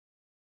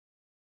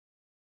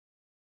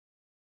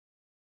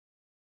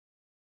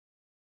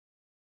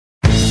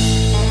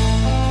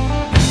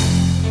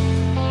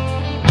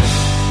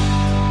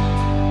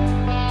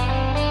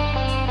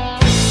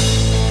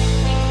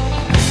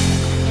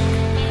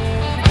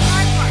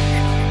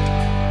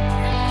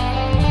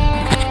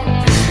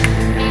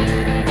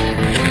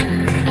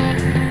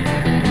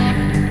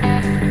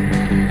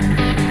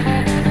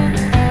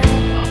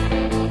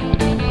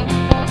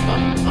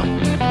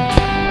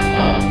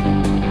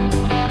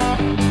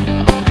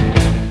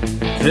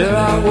There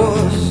I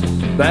was,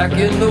 back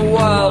in the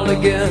wild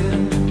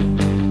again,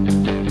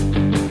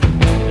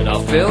 and I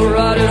felt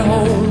right at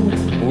home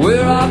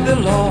where I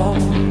belong.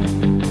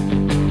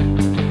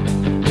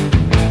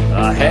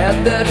 I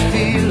had that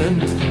feeling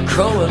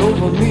coming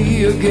over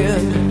me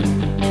again,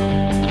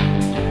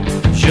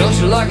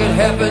 just like it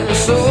happened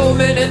so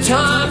many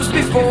times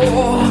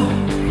before.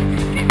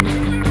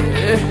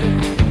 Yeah.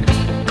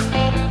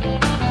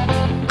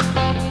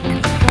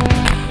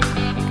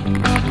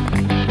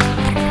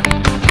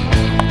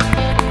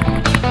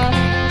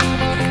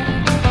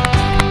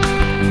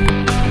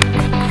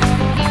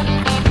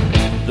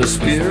 The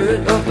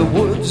spirit of the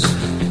woods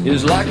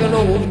is like an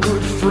old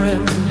good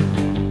friend,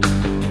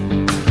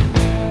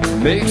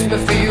 makes me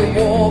feel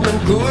warm and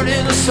good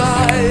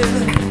inside.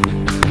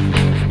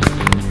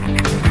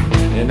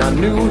 And I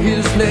knew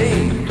his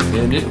name,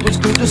 and it was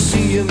good to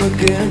see him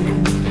again,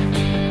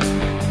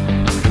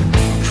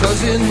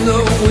 'cause in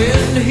the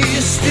wind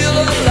he's still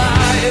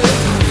alive.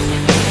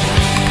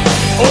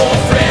 Oh,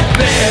 Fred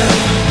Bear,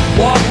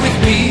 walk with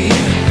me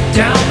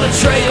down the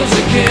trails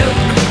again.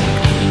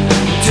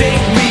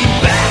 Take me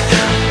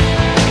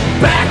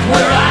back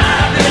where I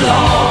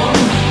belong.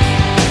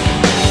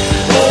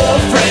 Oh,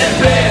 Fred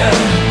Bear,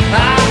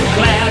 I'm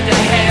glad to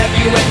have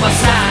you at my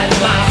side,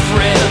 my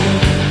friend.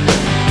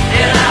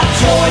 And I'll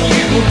join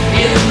you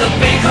in the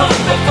big hunt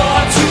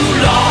before too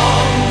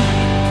long.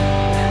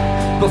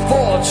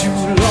 Before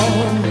too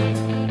long.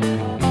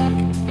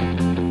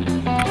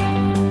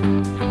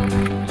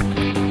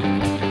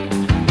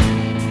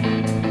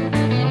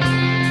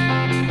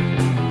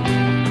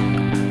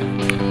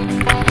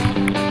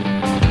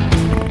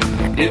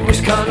 It was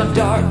kind of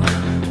dark,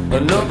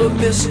 another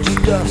misty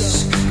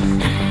dusk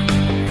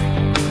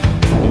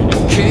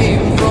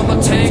came from a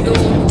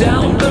tangle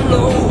down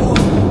below,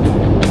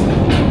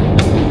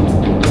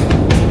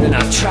 and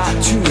I tried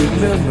to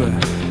remember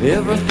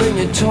everything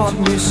it taught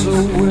me so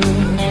well.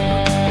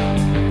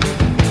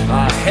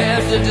 I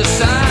had to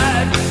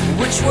decide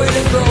which way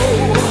to go.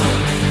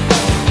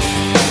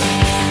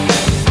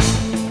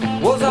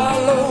 Was I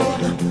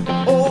alone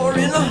or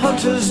in a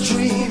hunter's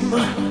dream?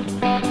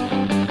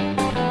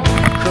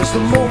 'Cause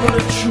the moment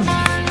of truth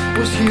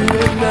was here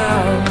and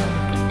now.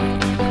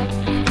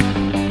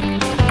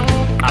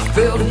 I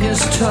felt his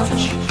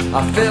touch,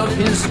 I felt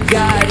his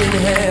guiding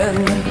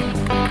hand.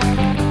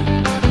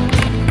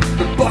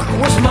 The buck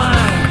was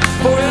mine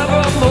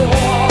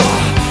forevermore.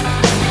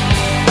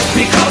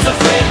 Because of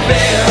Fred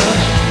Bear,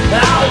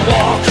 I'll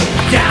walk